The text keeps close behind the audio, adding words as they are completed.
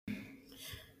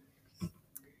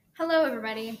Hello,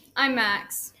 everybody. I'm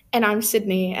Max. And I'm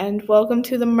Sydney, and welcome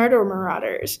to the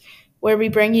Marauders, where we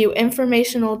bring you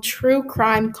informational true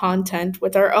crime content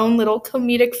with our own little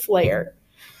comedic flair.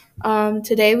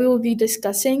 Today we will be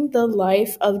discussing the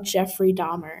life of Jeffrey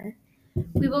Dahmer.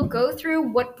 We will go through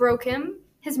what broke him,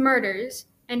 his murders,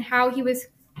 and how he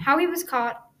was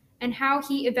caught, and how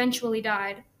he eventually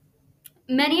died.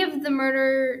 Many of the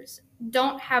murders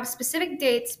don't have specific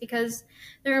dates because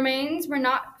the remains were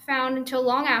not found until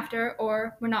long after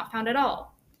or were not found at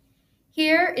all.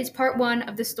 Here is part 1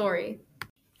 of the story.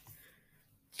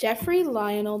 Jeffrey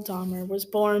Lionel Dahmer was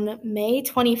born May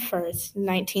 21st,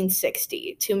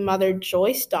 1960, to mother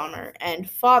Joyce Dahmer and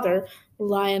father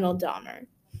Lionel Dahmer.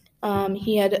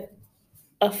 He had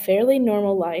a fairly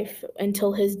normal life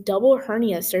until his double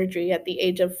hernia surgery at the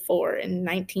age of 4 in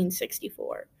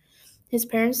 1964. His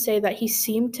parents say that he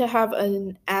seemed to have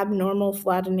an abnormal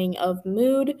flattening of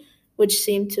mood, which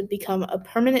seemed to become a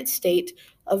permanent state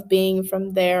of being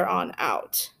from there on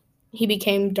out. He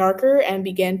became darker and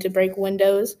began to break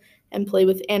windows and play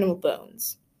with animal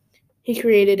bones. He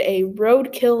created a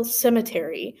roadkill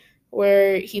cemetery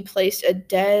where he placed a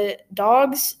dead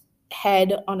dog's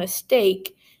head on a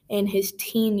stake in his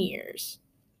teen years.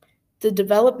 The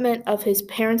development of his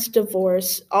parents'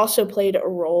 divorce also played a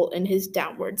role in his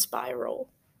downward spiral.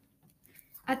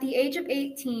 At the age of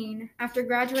 18, after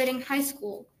graduating high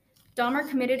school, Dahmer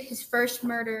committed his first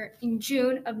murder in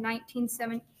June of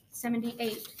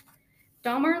 1978.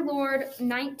 Dahmer lured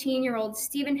 19-year-old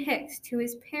Stephen Hicks to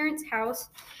his parents' house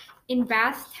in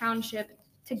Bath Township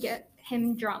to get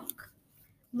him drunk.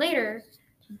 Later,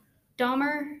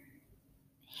 Dahmer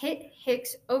hit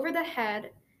Hicks over the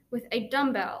head with a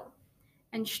dumbbell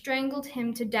and strangled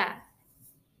him to death.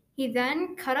 He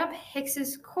then cut up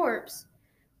Hicks's corpse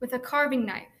with a carving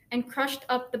knife and crushed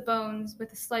up the bones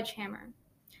with a sledgehammer,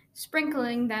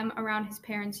 sprinkling them around his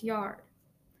parents' yard.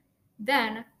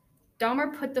 Then,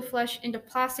 Dahmer put the flesh into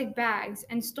plastic bags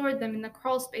and stored them in the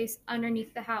crawl space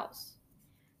underneath the house.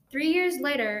 3 years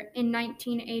later, in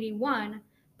 1981,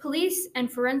 police and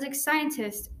forensic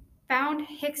scientists found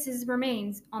Hicks's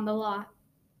remains on the lot.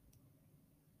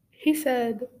 He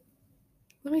said,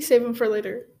 "Let me save him for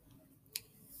later.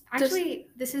 Actually,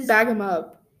 Bag him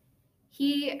up."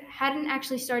 He hadn't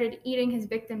actually started eating his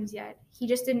victims yet. He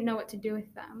just didn't know what to do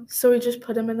with them. So he just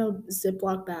put him in a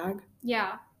Ziploc bag?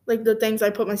 Yeah. Like the things I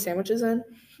put my sandwiches in?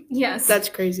 Yes. That's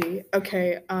crazy.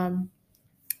 Okay.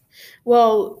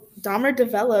 Well, Dahmer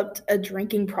developed a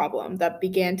drinking problem that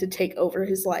began to take over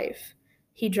his life.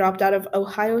 He dropped out of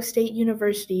Ohio State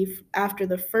University after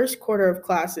the first quarter of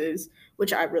classes,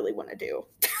 which I really want to do,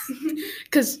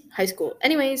 because high school.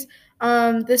 Anyways,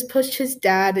 this pushed his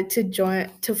dad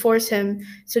to force him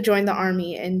to join the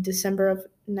army in December of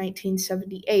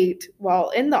 1978. While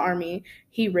in the army,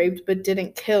 he raped but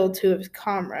didn't kill two of his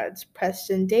comrades,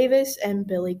 Preston Davis and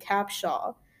Billy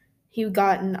Capshaw. He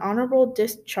got an honorable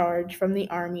discharge from the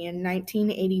Army in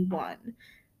 1981.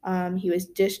 He was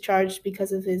discharged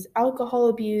because of his alcohol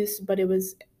abuse, but it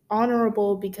was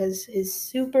honorable because his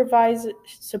superiors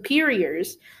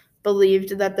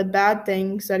believed that the bad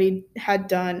things that he had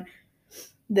done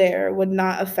there would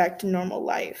not affect normal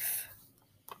life.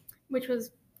 Which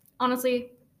was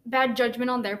honestly bad judgment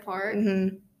on their part.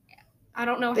 Mm-hmm. I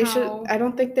don't know I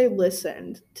don't think they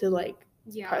listened to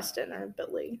Yeah. Preston or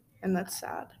Billy, and that's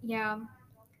sad. Yeah.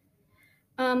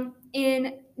 In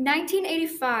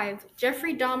 1985,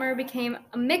 Jeffrey Dahmer became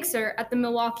a mixer at the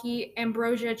Milwaukee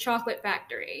Ambrosia Chocolate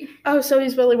Factory. Oh, so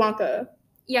he's Willy Wonka.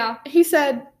 Yeah. He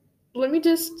said, "Let me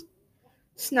just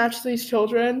snatch these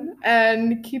children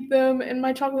and keep them in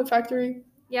my chocolate factory."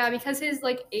 Yeah, because his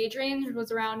age range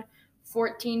was around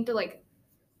 14 to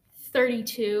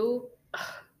 32.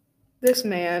 This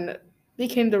man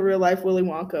became the real life Willy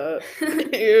Wonka.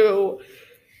 Ew.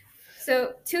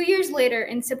 So 2 years later,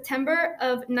 in September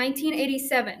of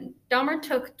 1987, Dahmer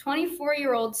took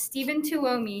 24-year-old Stephen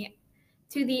Tuomi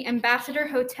to the Ambassador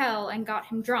Hotel and got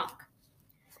him drunk.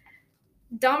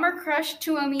 Dahmer crushed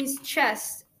Tuomi's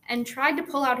chest and tried to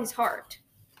pull out his heart.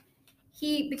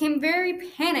 He became very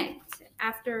panicked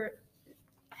after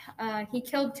he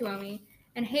killed Tuomi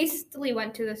and hastily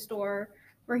went to the store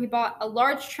where he bought a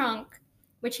large trunk,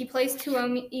 which he placed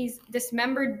Tuomi's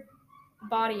dismembered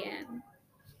body in.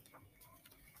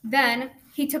 Then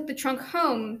he took the trunk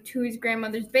home to his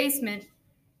grandmother's basement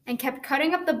and kept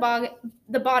cutting up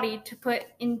the body to put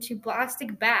into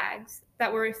plastic bags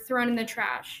that were thrown in the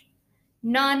trash.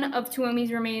 None of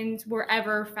Tuomi's remains were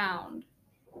ever found.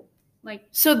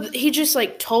 So he just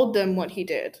told them what he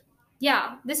did.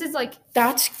 Yeah, this is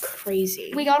That's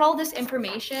crazy. We got all this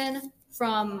information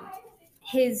from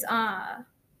his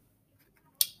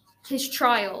his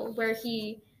trial where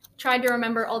he tried to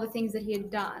remember all the things that he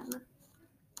had done.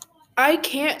 I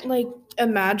can't like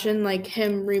imagine like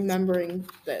him remembering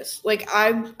this. Like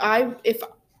if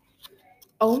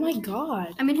oh my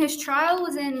god. I mean, his trial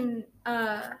was in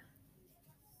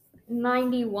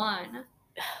 91,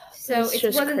 so That's it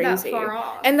just wasn't crazy. that far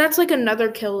off. And that's like another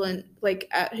kill in like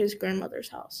at his grandmother's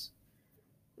house.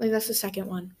 Like that's the second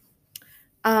one.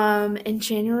 In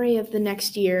January of the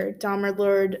next year, Dahmer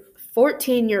lured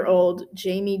 14-year-old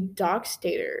Jamie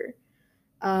Dockstader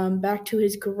back to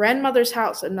his grandmother's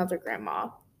house, another grandma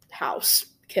house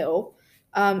kill,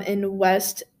 in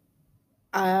West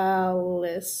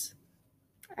Alice.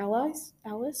 Alice?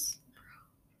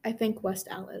 I think West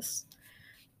Alice.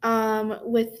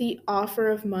 With the offer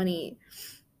of money.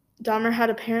 Dahmer had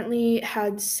apparently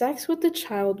had sex with the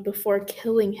child before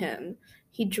killing him.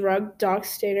 He drugged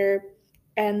Dockstader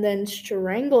and then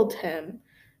strangled him.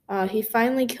 He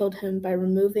finally killed him by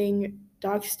removing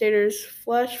Dockstader's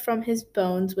flesh from his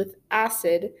bones with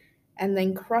acid and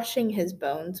then crushing his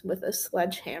bones with a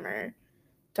sledgehammer.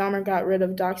 Dahmer got rid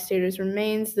of Dockstader's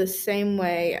remains the same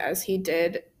way as he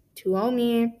did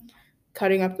Tuomi,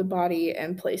 cutting up the body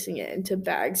and placing it into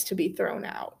bags to be thrown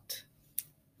out.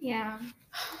 Yeah.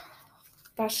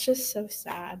 That's just so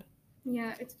sad.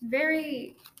 Yeah, it's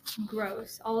very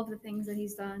gross, all of the things that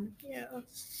he's done. Yeah.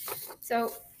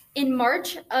 So, in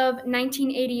March of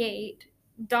 1988,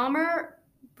 Dahmer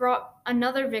brought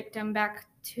another victim back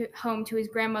home to his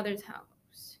grandmother's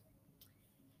house.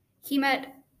 He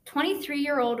met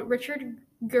 23-year-old Richard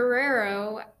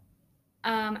Guerrero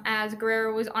as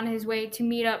Guerrero was on his way to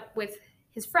meet up with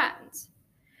his friends.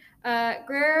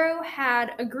 Guerrero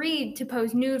had agreed to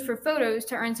pose nude for photos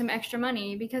to earn some extra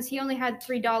money because he only had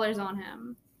 $3 on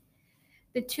him.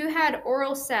 The two had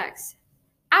oral sex.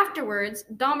 Afterwards,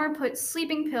 Dahmer put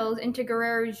sleeping pills into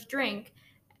Guerrero's drink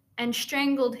and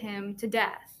strangled him to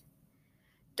death.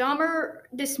 Dahmer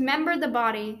dismembered the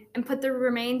body and put the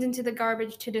remains into the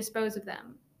garbage to dispose of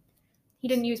them. He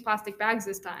didn't use plastic bags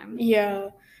this time. Yeah.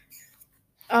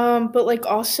 But like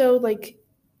also like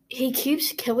he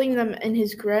keeps killing them in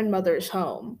his grandmother's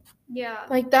home. Yeah.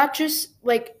 Like that just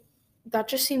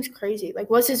seems crazy. Like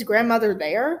was his grandmother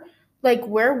there? Like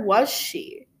where was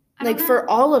she? Like for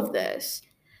all of this?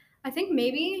 I think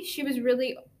maybe she was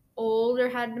really old or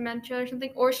had dementia or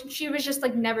something, or she was just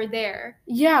like never there.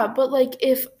 Yeah, but like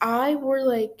if I were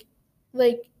like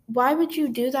why would you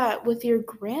do that with your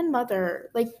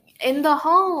grandmother like in the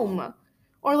home?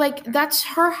 Or like that's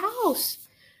her house.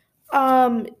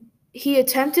 He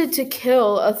attempted to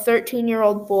kill a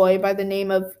 13-year-old boy by the name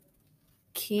of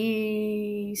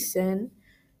Keeson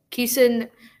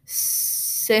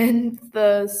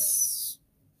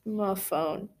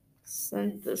Synthesmophone.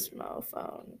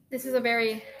 This is a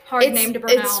very hard name to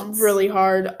pronounce. It's really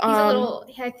hard. He's a little.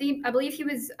 I believe he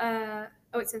was.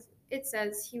 It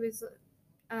says he was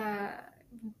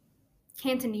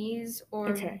Cantonese or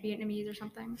Vietnamese or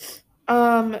something.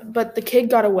 But the kid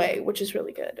got away, which is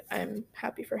really good. I'm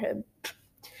happy for him.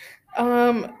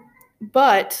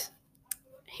 But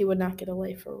he would not get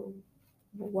away for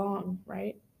long,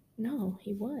 right? No,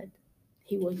 he would.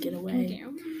 He would get away.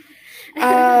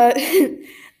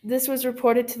 This was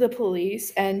reported to the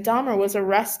police, and Dahmer was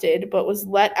arrested, but was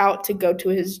let out to go to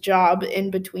his job in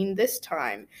between this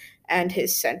time and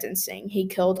his sentencing. He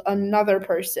killed another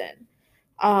person.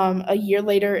 A year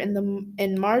later,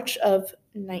 in March of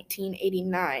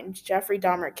 1989, Jeffrey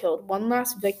Dahmer killed one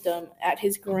last victim at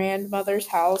his grandmother's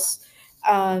house.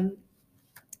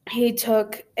 He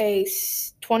took a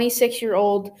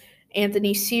 26-year-old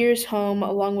Anthony Sears home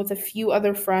along with a few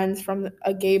other friends from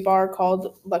a gay bar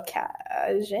called La Cage.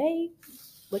 I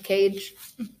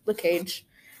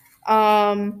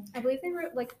believe they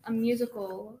wrote like a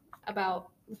musical about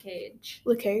La Cage.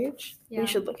 La Cage? Yeah. We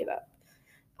should look it up.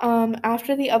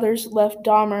 After the others left,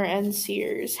 Dahmer and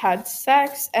Sears had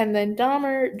sex, and then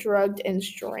Dahmer drugged and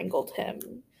strangled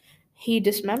him. He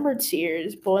dismembered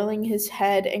Sears, boiling his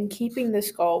head and keeping the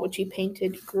skull, which he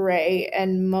painted gray,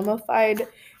 and mummified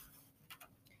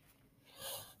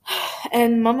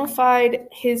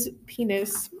his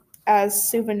penis as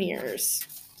souvenirs.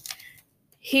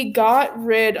 He got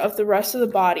rid of the rest of the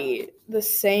body the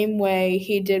same way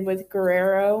he did with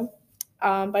Guerrero,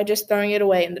 by just throwing it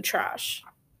away in the trash.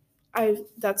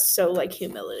 That's so like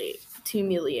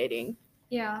humiliating.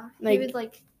 Yeah, he would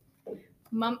like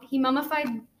he mummified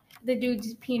the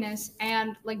dude's penis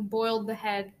and like boiled the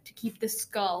head to keep the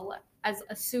skull as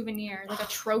a souvenir, like a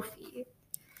trophy.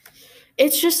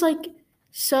 It's just like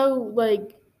so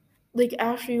like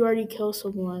after you already kill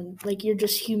someone, like you're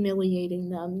just humiliating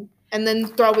them and then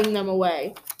throwing them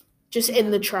away just in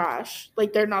the trash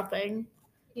like they're nothing.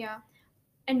 Yeah.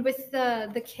 And with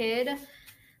the kid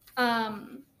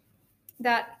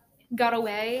that got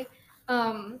away,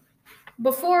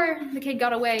 before the kid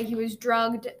got away, he was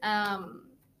drugged,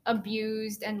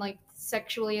 abused, and like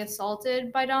sexually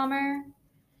assaulted by Dahmer.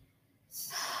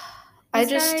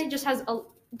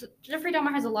 Jeffrey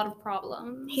Dahmer has a lot of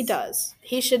problems. He does.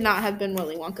 He should not have been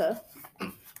Willy Wonka.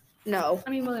 No. I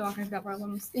mean, Willy Wonka's got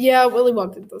problems. Yeah, Willy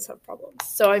Wonka does have problems.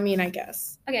 So, I mean, I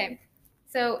guess. Okay.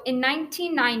 So, in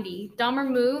 1990, Dahmer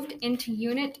moved into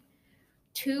Unit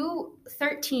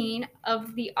 213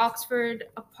 of the Oxford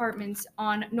Apartments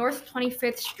on North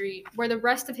 25th Street, where the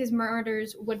rest of his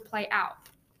murders would play out.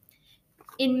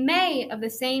 In May of the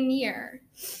same year,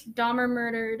 Dahmer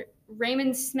murdered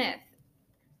Raymond Smith,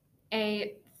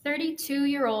 a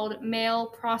 32-year-old male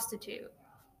prostitute.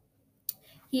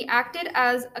 He acted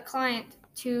as a client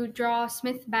to draw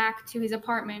Smith back to his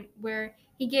apartment, where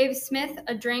he gave Smith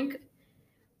a drink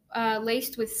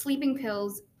laced with sleeping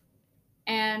pills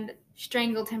and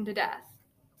strangled him to death.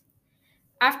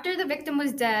 After the victim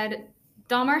was dead,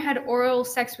 Dahmer had oral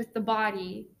sex with the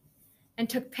body and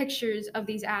took pictures of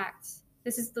these acts.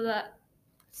 This is the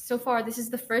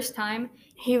first time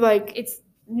it's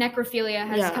necrophilia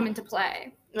has come into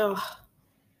play. Ugh.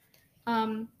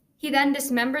 He then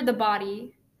dismembered the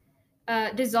body,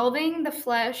 dissolving the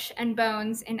flesh and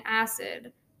bones in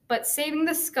acid, but saving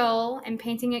the skull and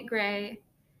painting it gray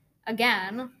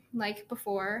again, like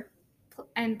before,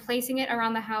 and placing it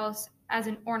around the house as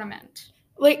an ornament.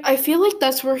 Like, I feel like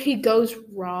that's where he goes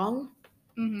wrong.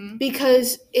 Mm-hmm.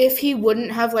 Because if he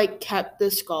wouldn't have, like, kept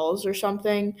the skulls or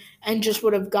something and just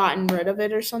would have gotten rid of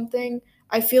it or something,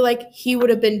 I feel like he would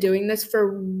have been doing this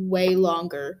for way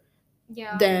longer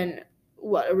than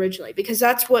what originally. Because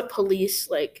that's what police,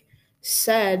 like,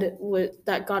 said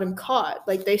that got him caught.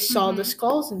 Like, they saw the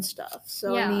skulls and stuff.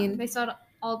 So, yeah, I mean... they saw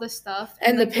all the stuff.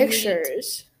 And like, the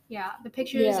pictures. The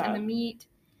pictures and the meat.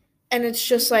 And it's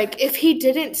just, like, if he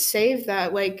didn't save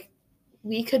that, like,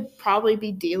 we could probably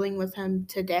be dealing with him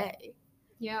today.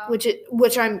 Yeah.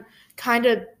 Which I'm kind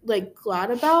of, like,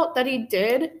 glad about that he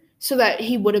did, so that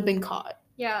he would have been caught.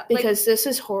 Yeah. Because this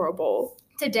is horrible.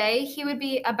 Today, he would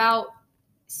be about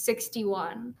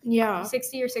 61. Yeah.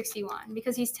 60 or 61,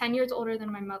 because he's 10 years older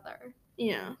than my mother.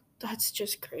 Yeah. That's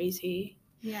just crazy.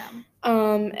 Yeah.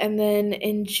 And then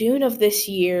in June of this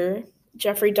year,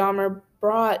 Jeffrey Dahmer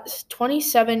brought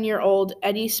 27-year-old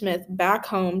Eddie Smith back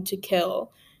home to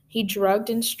kill. He drugged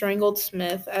and strangled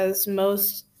Smith as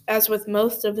with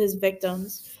most of his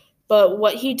victims, but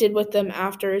what he did with them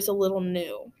after is a little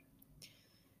new.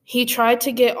 He tried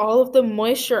to get all of the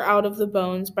moisture out of the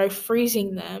bones by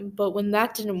freezing them, but when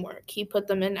that didn't work, he put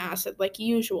them in acid like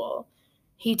usual.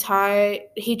 He tried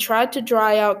to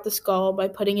dry out the skull by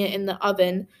putting it in the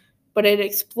oven, but it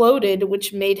exploded,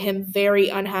 which made him very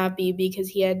unhappy because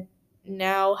he had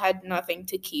now had nothing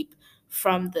to keep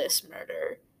from this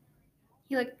murder.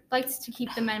 He likes to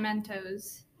keep the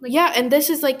mementos. Yeah, and this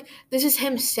is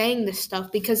him saying this stuff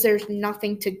because there's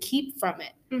nothing to keep from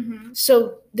it. Mm-hmm.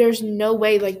 So there's no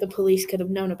way the police could have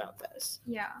known about this.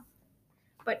 Yeah,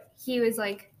 but he was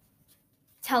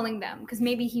telling them because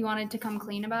maybe he wanted to come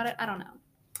clean about it. I don't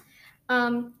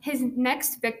know. His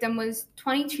next victim was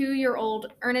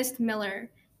 22-year-old Ernest Miller,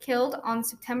 killed on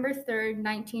September 3rd,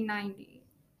 1990.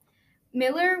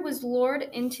 Miller was lured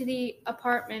into the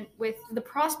apartment with the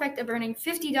prospect of earning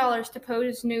 $50 to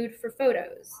pose nude for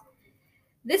photos.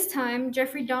 This time,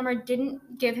 Jeffrey Dahmer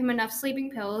didn't give him enough sleeping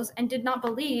pills and did not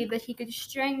believe that he could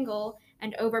strangle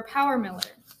and overpower Miller.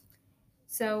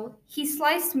 So he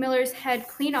sliced Miller's head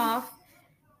clean off,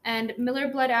 and Miller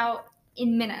bled out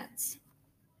in minutes.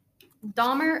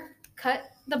 Dahmer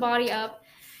cut the body up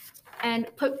and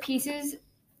put pieces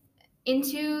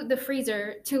into the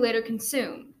freezer to later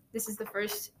consume. This is the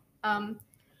first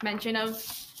mention of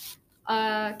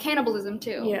cannibalism,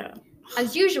 too. Yeah.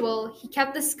 As usual, he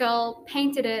kept the skull,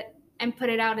 painted it, and put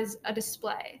it out as a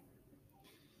display.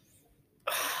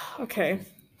 Okay.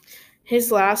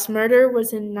 His last murder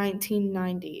was in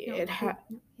 1990.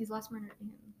 His last murder.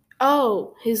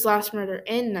 His last murder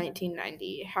in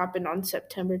 1990 happened on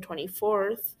September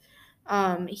 24th.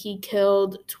 He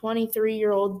killed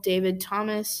 23-year-old David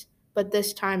Thomas, but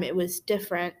this time it was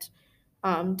different.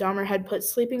 Dahmer had put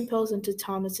sleeping pills into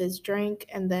Thomas's drink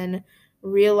and then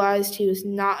realized he was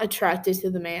not attracted to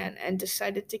the man and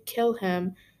decided to kill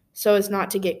him so as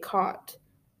not to get caught.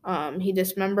 He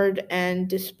dismembered and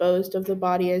disposed of the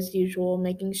body as usual,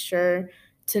 making sure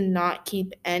to not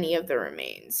keep any of the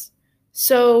remains.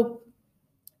 So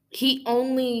he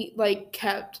only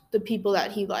kept the people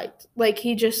that he liked.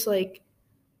 He just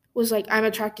was I'm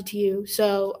attracted to you,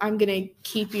 so I'm gonna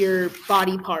keep your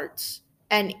body parts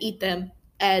and eat them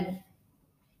and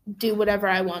do whatever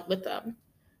I want with them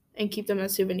and keep them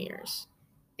as souvenirs.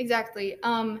 Exactly.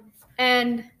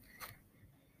 And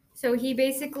so he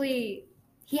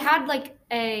had like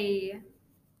a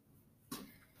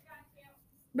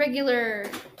regular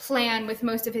plan with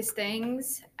most of his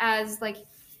things, as like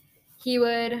he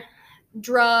would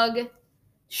drug,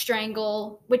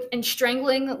 strangle, and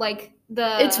strangling like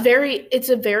It's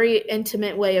a very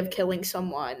intimate way of killing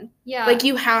someone. Yeah. Like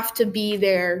you have to be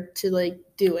there to like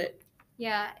do it.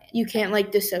 Yeah. You can't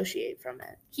like dissociate from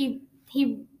it. He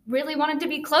really wanted to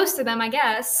be close to them, I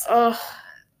guess. Ugh,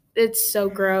 it's so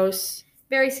gross.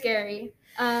 Very scary.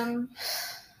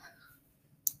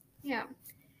 Yeah.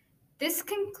 This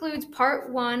concludes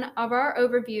part 1 of our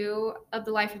overview of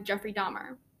the life of Jeffrey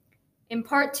Dahmer. In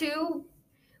part 2,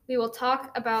 we will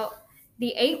talk about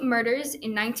the 8 murders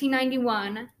in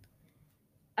 1991,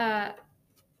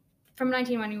 from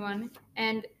 1991,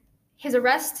 and his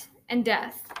arrest and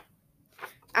death.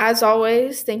 As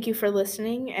always, thank you for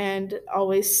listening, and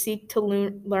always seek to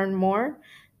learn more.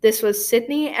 This was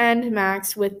Sydney and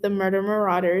Max with the Murder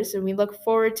Marauders, and we look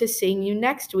forward to seeing you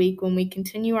next week when we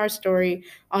continue our story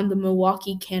on the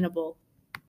Milwaukee Cannibal.